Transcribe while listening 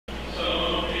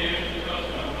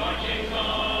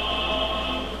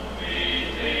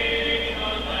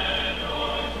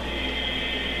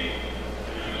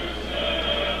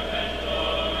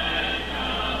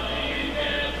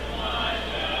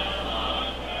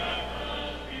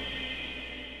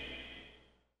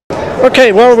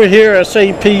Okay, well, we're here at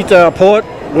St. Pete Port,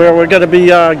 where we're going to be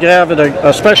having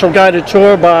a special guided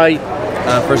tour by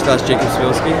First Class Jacob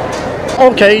Sibilski.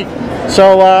 Okay,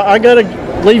 so I'm going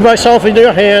to leave myself in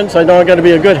your hands. I know I'm going to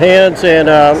be in good hands, and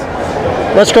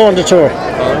let's go on the tour.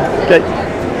 Okay.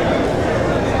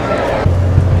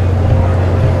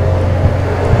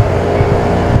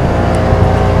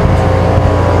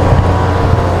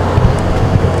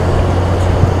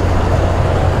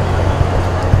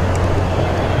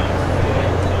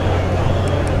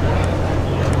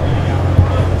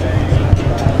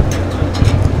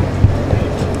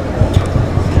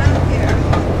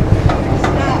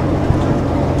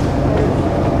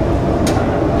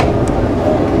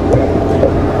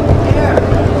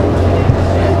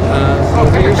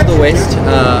 Waist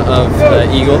of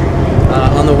Eagle.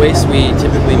 On the waist, we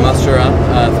typically muster up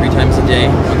 3 times a day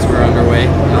once we're underway.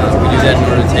 We do that in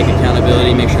order to take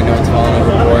accountability, make sure no one's falling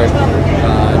overboard,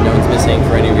 no one's missing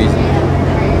for any reason.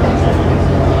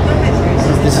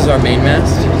 This is our main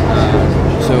mast.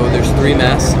 So there's 3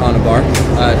 masts on a bark.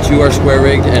 2 are square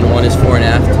rigged and 1 is fore and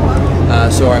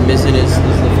aft. So our mizzen is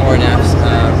the fore and aft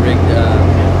rigged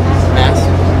mast.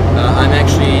 I'm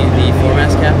actually the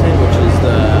foremast captain, which is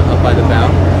up by the bow.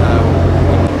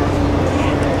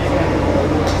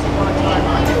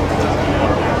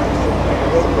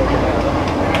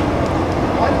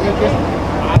 Okay.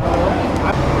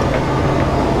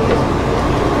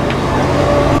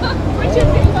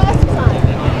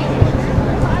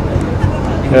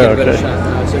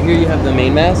 So here you have the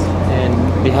main mast,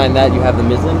 and behind that you have the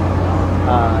mizzen.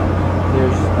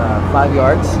 There's 5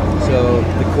 yards. So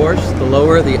the course, the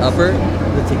lower, the upper,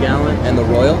 the topgallant, and the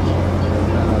royal.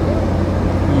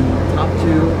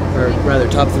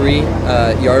 Top 3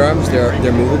 yard arms.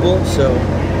 They're movable. So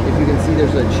if you can see,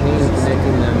 there's a chain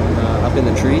connecting them up in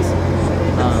the trees.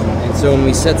 And so when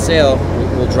we set sail,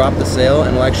 we'll drop the sail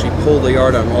and we'll actually pull the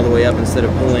yard arm all the way up instead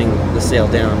of pulling the sail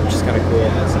down, which is kind of cool.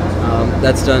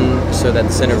 That's done so that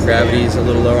the center of gravity is a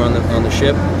little lower on the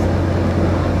ship.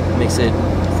 Makes it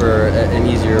for an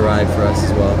easier ride for us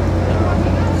as well.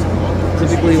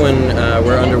 Typically when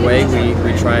we're underway,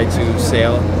 we try to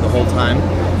sail the whole time.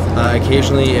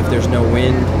 Occasionally, if there's no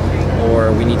wind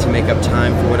or we need to make up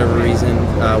time for whatever reason,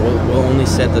 we'll only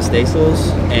set the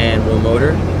staysails and we'll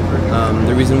motor.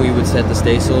 The reason we would set the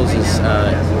staysails is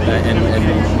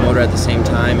and motor at the same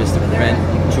time is to prevent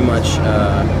too much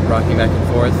rocking back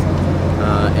and forth,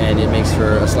 and it makes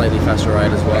for a slightly faster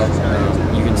ride as well.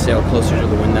 You can sail closer to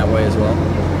the wind that way as well.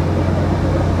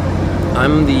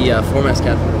 I'm the foremast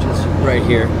captain, which is right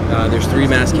here. There's 3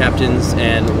 mast captains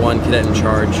and 1 cadet in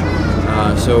charge.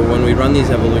 So when we run these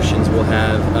evolutions, we'll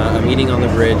have a meeting on the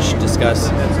bridge, discuss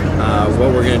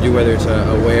what we're going to do, whether it's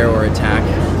a wear or attack.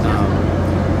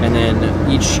 And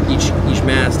then each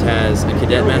mast has a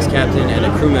cadet mast captain and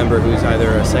a crew member who's either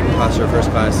a 2nd class or 1st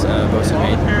class bosun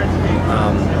mate.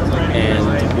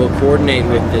 And we'll coordinate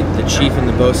with the chief and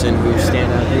the bosun who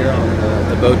stand out here on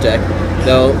the boat deck.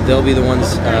 They'll be the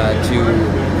ones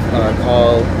to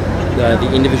call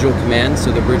the individual commands.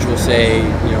 So the bridge will say,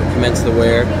 commence the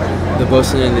wear. The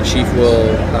bosun and the chief will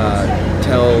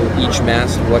tell each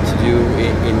mast what to do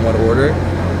in what order.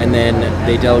 And then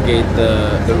they delegate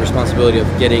the responsibility of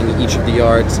getting each of the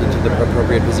yards into the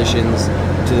appropriate positions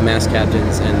to the mast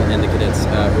captains and the cadets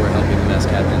who are helping the mast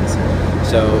captains.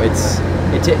 So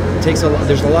it takes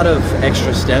there's a lot of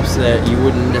extra steps that you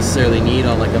wouldn't necessarily need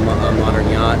on like a modern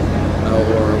yacht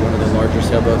or one of the larger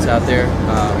sailboats out there.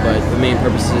 But the main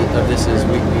purpose of this is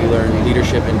we learn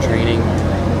leadership and training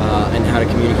and how to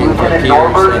communicate with our peers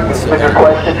and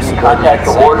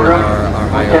support our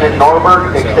higher ups.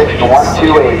 So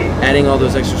adding all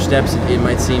those extra steps, it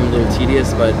might seem a little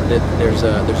tedious, but there's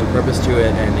a purpose to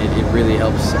it, and it really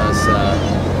helps us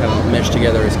kind of mesh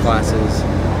together as classes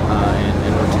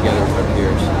and work together with our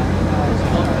peers.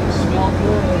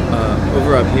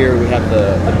 Over up here we have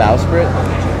the bowsprit.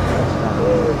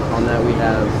 On that we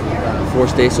have 4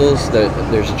 staysails.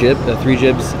 There's 3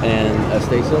 jibs and a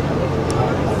staysail.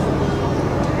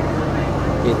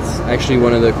 It's actually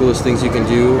one of the coolest things you can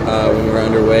do when we're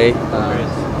underway.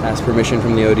 Ask permission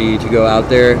from the OD to go out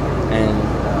there,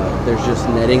 and there's just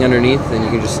netting underneath, and you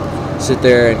can just sit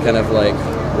there and kind of like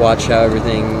watch how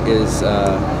everything is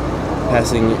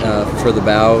passing for the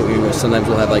bow. Sometimes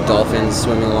we'll have like dolphins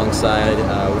swimming alongside.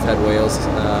 We've had whales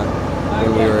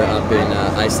when we were up in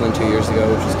Iceland 2 years ago,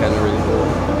 which was kind of really cool.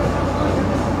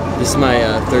 This is my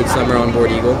 3rd summer on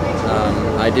board Eagle.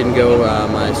 I didn't go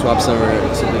my swap summer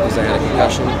simply because I had a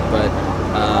concussion, but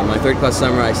my 3rd class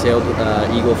summer I sailed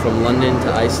Eagle from London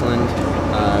to Iceland,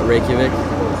 Reykjavik,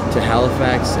 to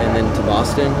Halifax, and then to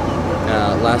Boston.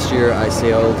 Last year I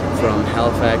sailed from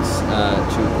Halifax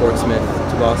to Portsmouth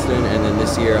to Boston, and then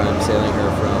this year I'm sailing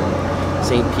her from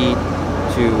St. Pete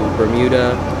to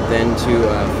Bermuda, then to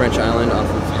a French island off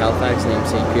of Halifax named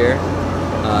St. Pierre,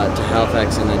 to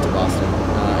Halifax, and then to Boston.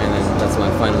 And then that's my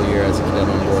final year as a cadet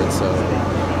on board, so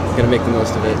I'm going to make the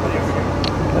most of it.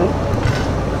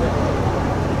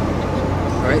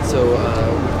 Alright, so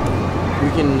we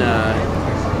can,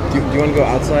 do you want to go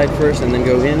outside first and then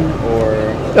go in,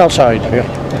 or? Outside,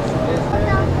 yeah.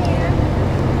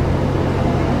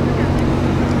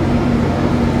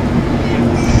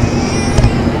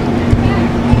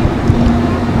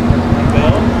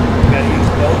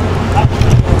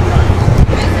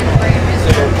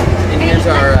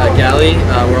 Galley,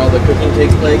 where all the cooking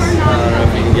takes place. I don't know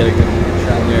if you can get a good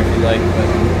shot in there if you like, but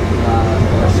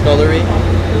our scullery,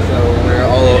 so where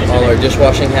all our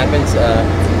dishwashing happens.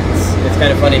 It's kind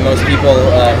of funny. Most people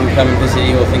who come and visit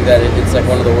will think that it's like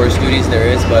one of the worst duties there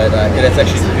is, but cadets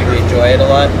actually typically enjoy it a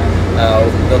lot.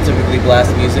 They'll typically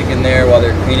blast music in there while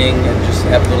they're cleaning and just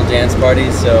have little dance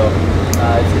parties. So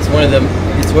it's one of the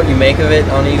what you make of it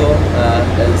on Eagle,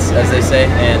 as they say,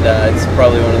 and it's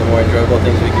probably one of the more enjoyable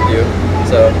things we can do.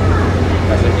 So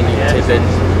I think you can tip it.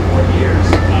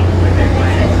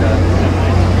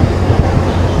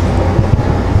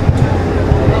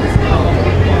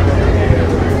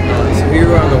 So here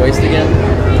we're on the waist again.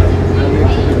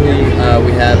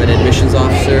 We have an admissions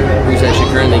officer who's actually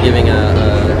currently giving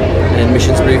an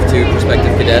admissions brief to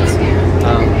prospective cadets.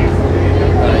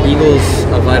 Eagle's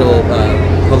a vital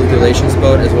public relations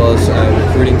boat as well as a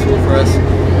recruiting tool for us.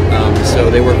 So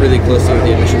they work really closely with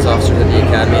the admissions officers at the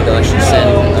academy. They'll actually send,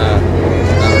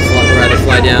 or rather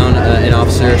fly down an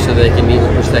officer so they can meet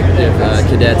with prospective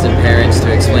cadets and parents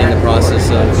to explain the process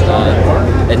of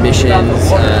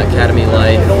admissions, academy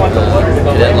life,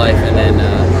 cadet life, and then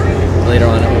later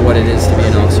on what it is to be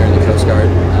an officer in the Coast Guard.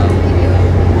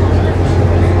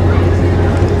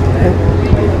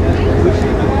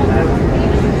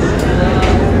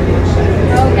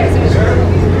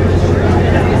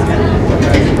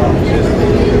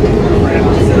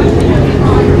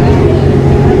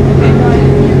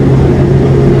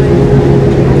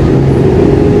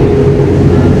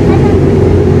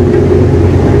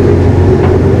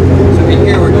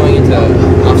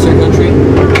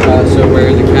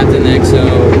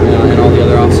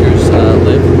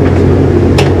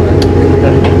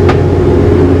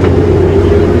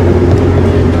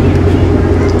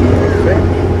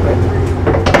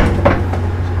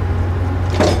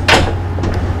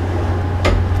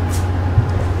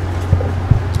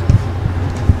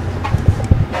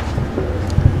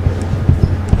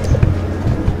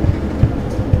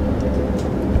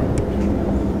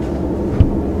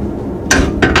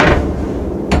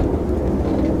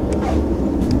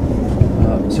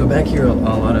 So back here, a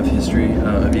lot of history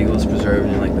of Eagle is preserved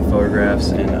in like the photographs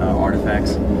and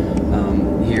artifacts.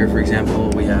 Here, for example,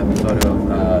 we have a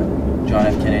photo of John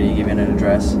F. Kennedy giving an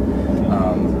address.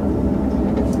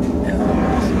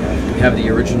 We have the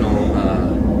original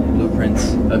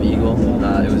blueprints of Eagle.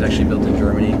 It was actually built in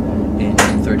Germany in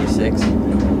 1936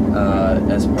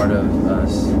 as part of a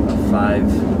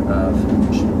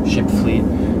 5-ship fleet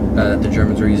that the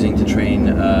Germans were using to train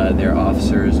their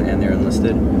officers and their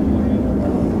enlisted.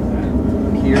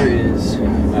 Here is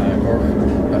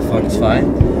Fox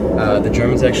 5. The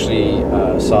Germans actually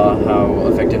saw how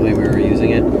effectively we were using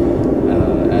it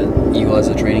as Eagle as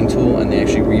a training tool, and they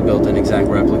actually rebuilt an exact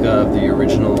replica of the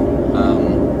original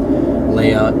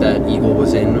layout that Eagle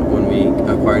was in when we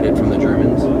acquired it from the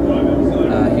Germans.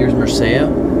 Here's Mircea.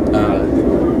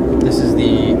 This is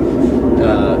the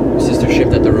sister ship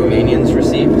that the Romanians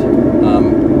received.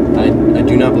 I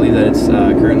do not believe that it's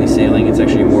currently sailing. It's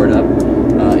actually moored up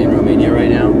in Romania right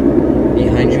now.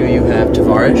 Behind you have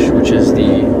Tavarish, which is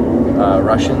the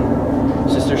Russian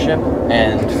sister ship,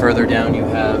 and further down you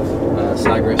have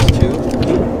Sagres II,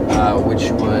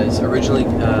 which was originally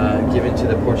given to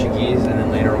the Portuguese and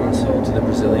then later on sold to the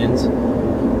Brazilians,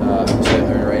 who sail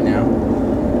her right now.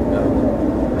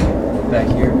 Back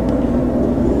here.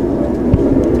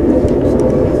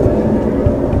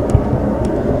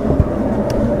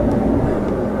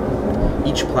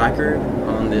 Each placard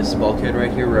on this bulkhead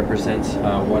right here represents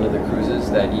one of the cruises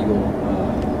that Eagle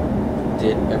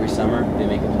did every summer. They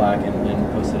make a plaque and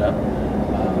post it up.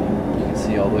 You can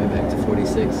see all the way back to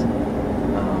 46.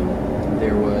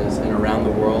 There was an around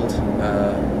the world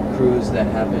cruise that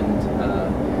happened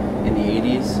in the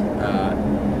 80s.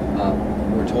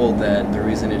 We're told that the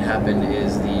reason it happened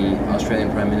is the Australian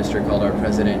Prime Minister called our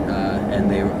president,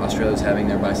 and Australia was having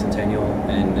their bicentennial,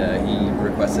 and he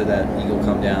requested that Eagle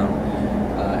come down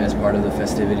as part of the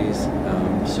festivities.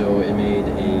 So it made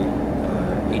a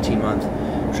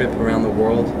 18-month trip around the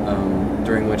world,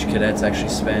 during which cadets actually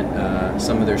spent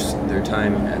some of their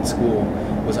time at school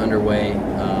was underway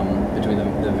between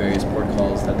the various port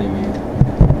calls that they made.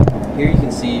 Here you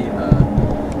can see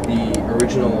the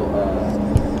original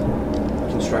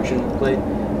construction plate.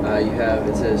 You have,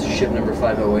 it says ship number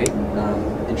 508.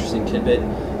 Interesting tidbit.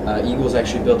 Eagle was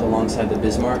actually built alongside the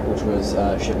Bismarck, which was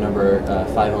ship number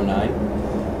 509.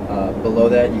 Below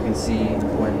that, you can see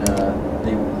when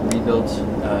they rebuilt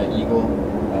Eagle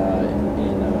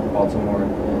in Baltimore,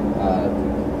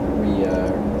 we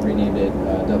renamed it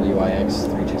WIX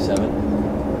 327.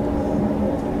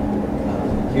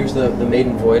 Here's the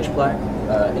maiden voyage plaque.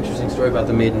 Interesting story about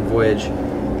the maiden voyage.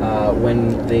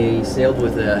 When they sailed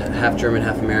with a half German,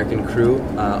 half American crew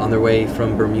on their way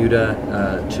from Bermuda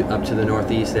up to the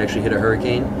Northeast, they actually hit a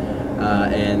hurricane,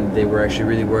 and they were actually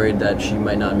really worried that she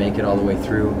might not make it all the way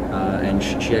through, and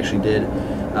she actually did.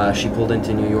 She pulled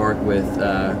into New York with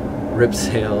ripped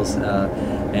sails,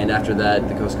 and after that,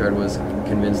 the Coast Guard was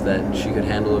convinced that she could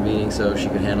handle a beating, so she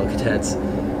could handle cadets.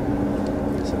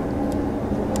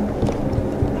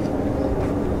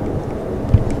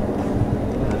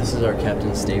 This is our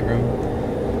captain's stateroom,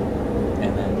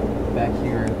 and then back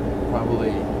here,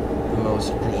 probably the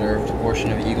most preserved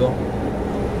portion of Eagle.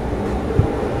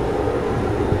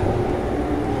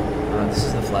 This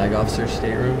is the flag officer's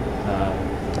stateroom.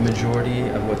 The majority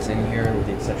of what's in here, with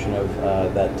the exception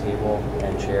of that table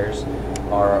and chairs,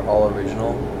 are all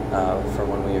original from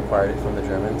when we acquired it from the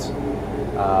Germans.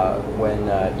 When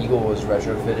Eagle was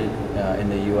retrofitted in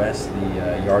the U.S.,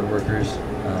 the yard workers,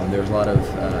 there was a lot of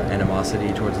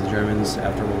animosity towards the Germans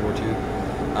after World War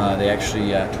II. They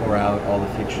actually tore out all the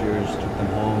fixtures, took them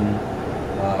home,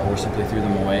 or simply threw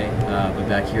them away. But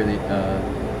back here, they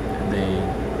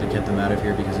kept them out of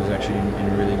here because it was actually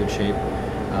in really good shape.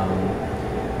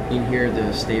 In here,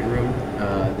 the stateroom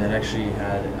that actually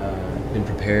had been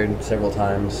prepared several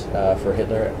times for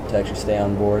Hitler to actually stay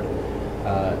on board.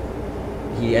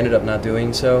 He ended up not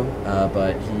doing so,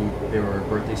 but there were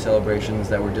birthday celebrations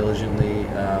that were diligently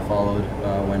followed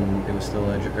when it was still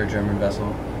a German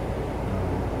vessel.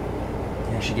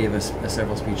 He actually gave us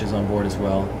several speeches on board as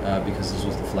well, because this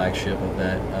was the flagship of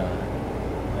that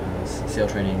sail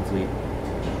training fleet.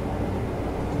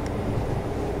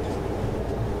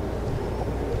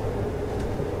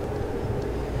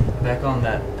 Back on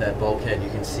that bulkhead, you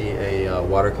can see a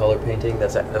watercolor painting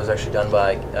that was actually done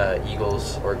by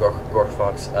Eagle's, or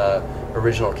Gorfok's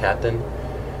original captain.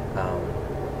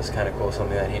 It's kind of cool,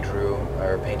 something that he drew,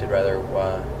 or painted rather,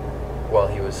 while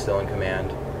he was still in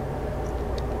command.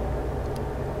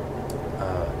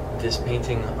 This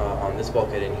painting on this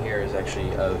bulkhead in here is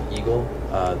actually of Eagle,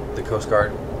 the Coast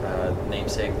Guard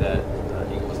namesake that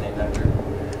Eagle was named after.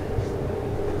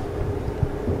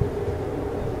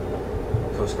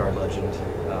 Coast Guard legend.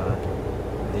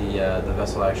 The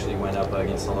vessel actually went up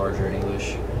against a larger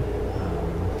English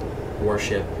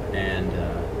warship, and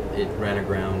it ran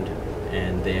aground,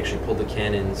 and they actually pulled the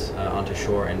cannons onto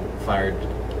shore and fired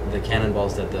the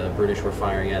cannonballs that the British were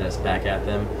firing at us back at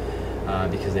them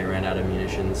because they ran out of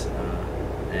munitions,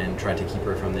 and tried to keep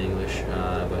her from the English,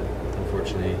 but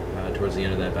unfortunately towards the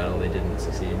end of that battle they didn't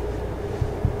succeed.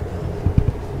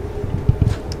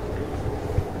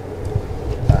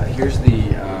 Here's the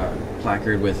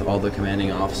placard with all the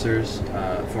commanding officers,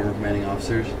 former commanding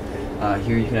officers.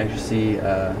 Here you can actually see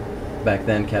back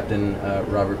then Captain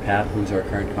Robert Papp, who's our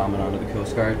current commandant of the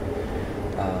Coast Guard.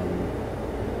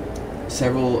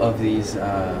 Several of these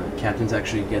captains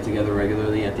actually get together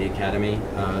regularly at the academy.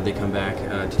 They come back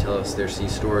to tell us their sea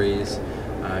stories,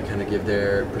 kind of give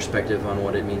their perspective on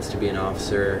what it means to be an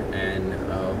officer and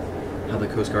how the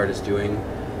Coast Guard is doing.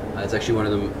 It's actually one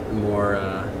of the more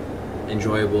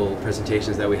enjoyable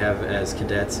presentations that we have as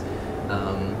cadets.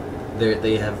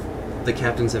 The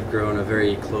captains have grown a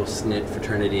very close-knit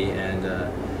fraternity, and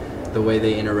the way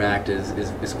they interact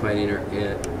is quite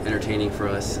entertaining for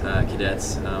us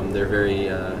cadets. They're very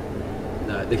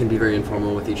they can be very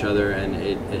informal with each other, and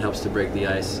it helps to break the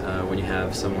ice when you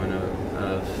have someone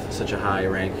of such a high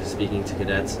rank speaking to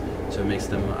cadets. So it makes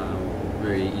them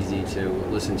very easy to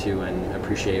listen to and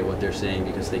appreciate what they're saying,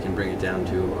 because they can bring it down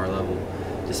to our level,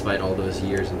 despite all those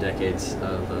years and decades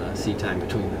of sea time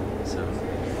between them. So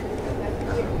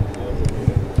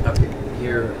up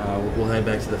here, we'll head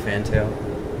back to the fantail.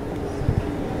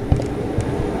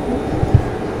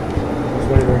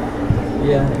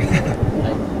 Yeah.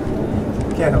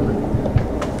 Can't help it.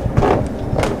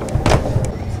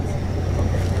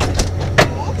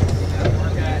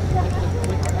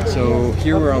 So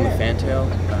here we're on the fantail.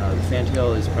 The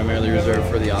fantail is primarily reserved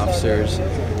for the officers.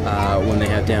 When they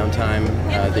have downtime,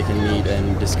 they can meet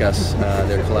and discuss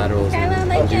their collaterals and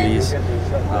duties.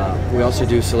 We also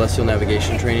do celestial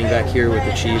navigation training back here with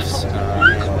the chiefs and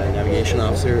the navigation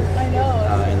officer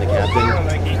and the captain.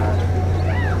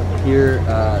 Here,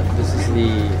 this is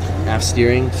the aft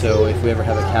steering, so if we ever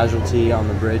have a casualty on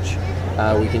the bridge,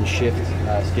 we can shift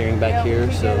steering back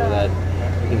here so that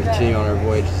we can continue on our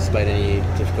voyage despite any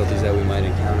difficulties that we might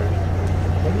encounter.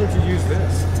 Why don't you use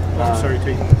this? Oh, sorry,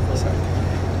 take it. Sorry.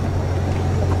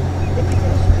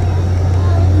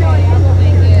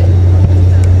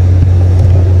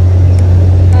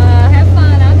 Have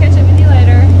fun. I'll catch up with you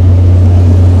later.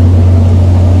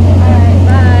 Alright,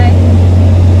 bye.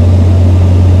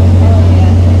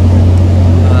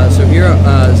 So here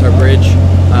is our bridge.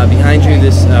 Behind you,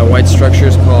 this white structure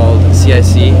is called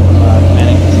CIC, Command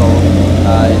and Control.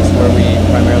 It's where we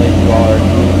primarily do all our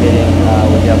communicating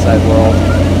with the outside world,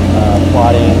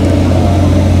 plotting,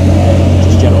 and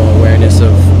just general awareness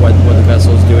of what the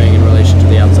vessel is doing in relation to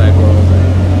the outside world.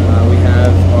 We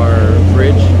have our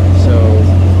bridge, so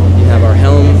you have our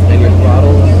helm and your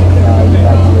throttles, you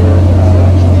have your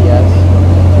GPS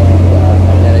and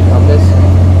magnetic compass.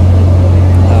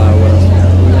 What else?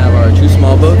 We have our two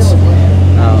small boats.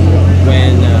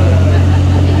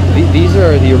 These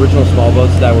are the original small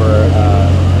boats that were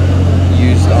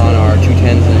used on our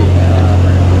 210s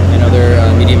and other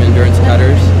medium endurance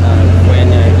cutters.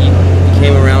 When it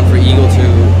came around for Eagle to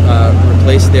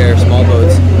replace their small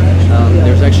boats,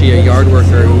 there was actually a yard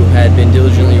worker who had been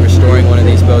diligently restoring one of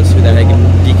these boats that had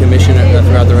decommissioned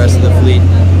throughout the rest of the fleet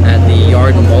at the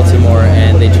yard in Baltimore,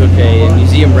 and they took a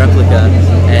museum replica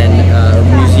and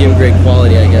museum grade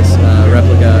quality, I guess,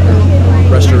 replica or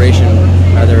restoration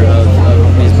rather of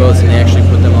these boats, and they actually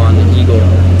put them on the Eagle,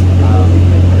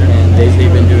 and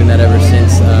they've been doing that ever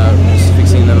since, just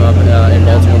fixing them up in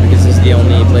Baltimore because this is the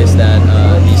only place that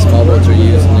these small boats are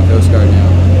used in the Coast Guard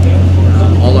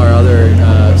now. All our other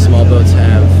small boats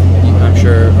have, I'm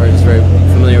sure, are just very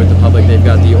familiar with the public. They've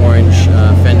got the orange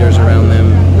fenders around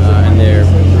them, and they're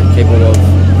capable of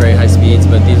very high speeds,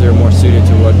 but these are more suited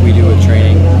to what we do with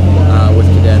training with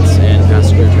cadets and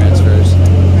passenger transfers.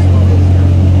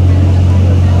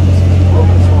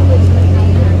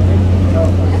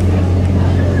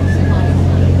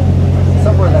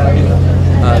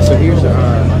 So here's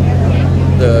our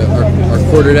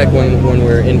quarterdeck when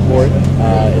we're in port.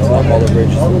 It's not called a bridge,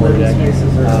 it's a quarterdeck.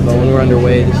 But when we're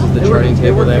underway, this is the charting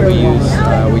table that we use.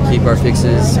 We keep our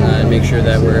fixes and make sure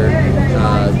that we're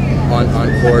on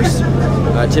course.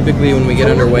 Typically when we get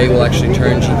underway, we'll actually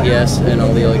turn GPS and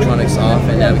all the electronics off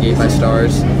and navigate by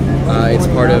stars. It's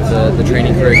part of the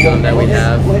training curriculum that we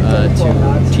have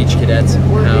to teach cadets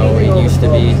how it used to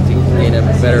be, to gain a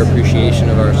better appreciation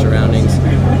of our surroundings,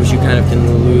 which you kind of can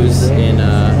lose in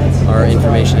our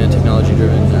information and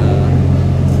technology-driven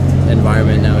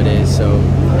environment nowadays. So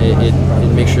it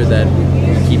makes sure that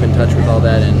we keep in touch with all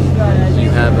that, and you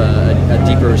have a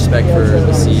deeper respect for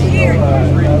the sea.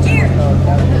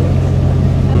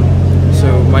 So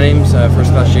my name's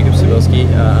First Class Jacob Sibilski.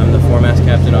 I'm the foremast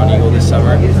captain on Eagle this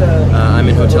summer. I'm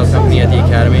in hotel company at the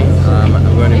academy. I'm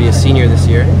going to be a senior this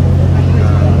year.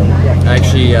 I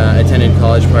actually attended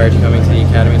college prior to coming to the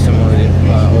academy, so I'm one of the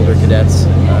older cadets.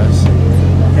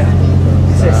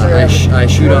 I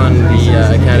shoot on the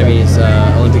academy's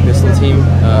Olympic pistol team,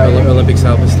 Olympic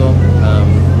style pistol.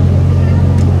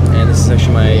 And this is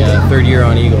actually my third year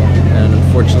on Eagle, and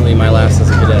unfortunately my last as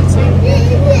a cadet, so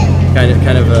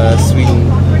kind of a sweet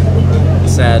and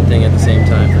sad thing at the same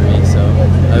time for me. So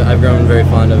I've grown very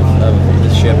fond of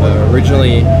this ship.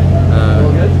 Originally,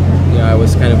 I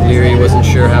was kind of leery, wasn't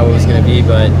sure how it was going to be,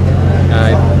 but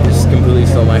it just completely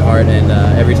stole my heart. And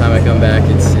every time I come back,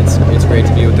 it's great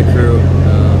to be with the crew.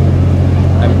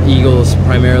 Eagle's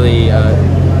primarily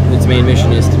its main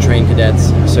mission is to train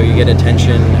cadets, so you get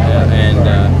attention and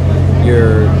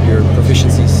your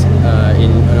proficiencies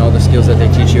in all the skills that they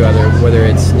teach you, whether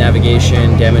it's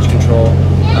navigation, damage control,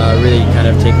 really kind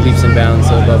of take leaps and bounds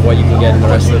above what you can get in the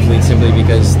rest of the fleet, simply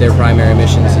because their primary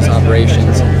missions is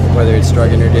operations, whether it's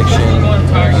drug interdiction,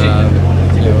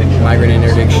 migrant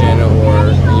interdiction,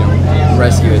 or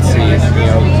rescue at sea.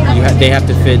 They have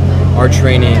to fit our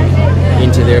training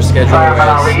into their schedule,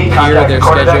 whereas here their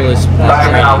schedule is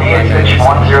training.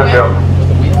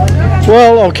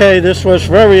 Well, okay, this was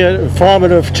very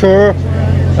informative tour.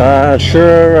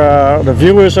 Sure the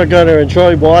viewers are going to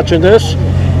enjoy watching this,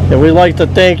 and we'd like to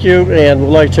thank you, and we'd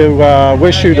like to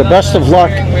wish you the best of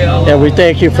luck, and we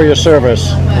thank you for your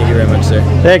service. Thank you very much, sir.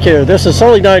 Thank you. This is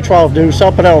Sully 912 News,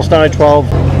 South Pinellas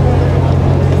 912.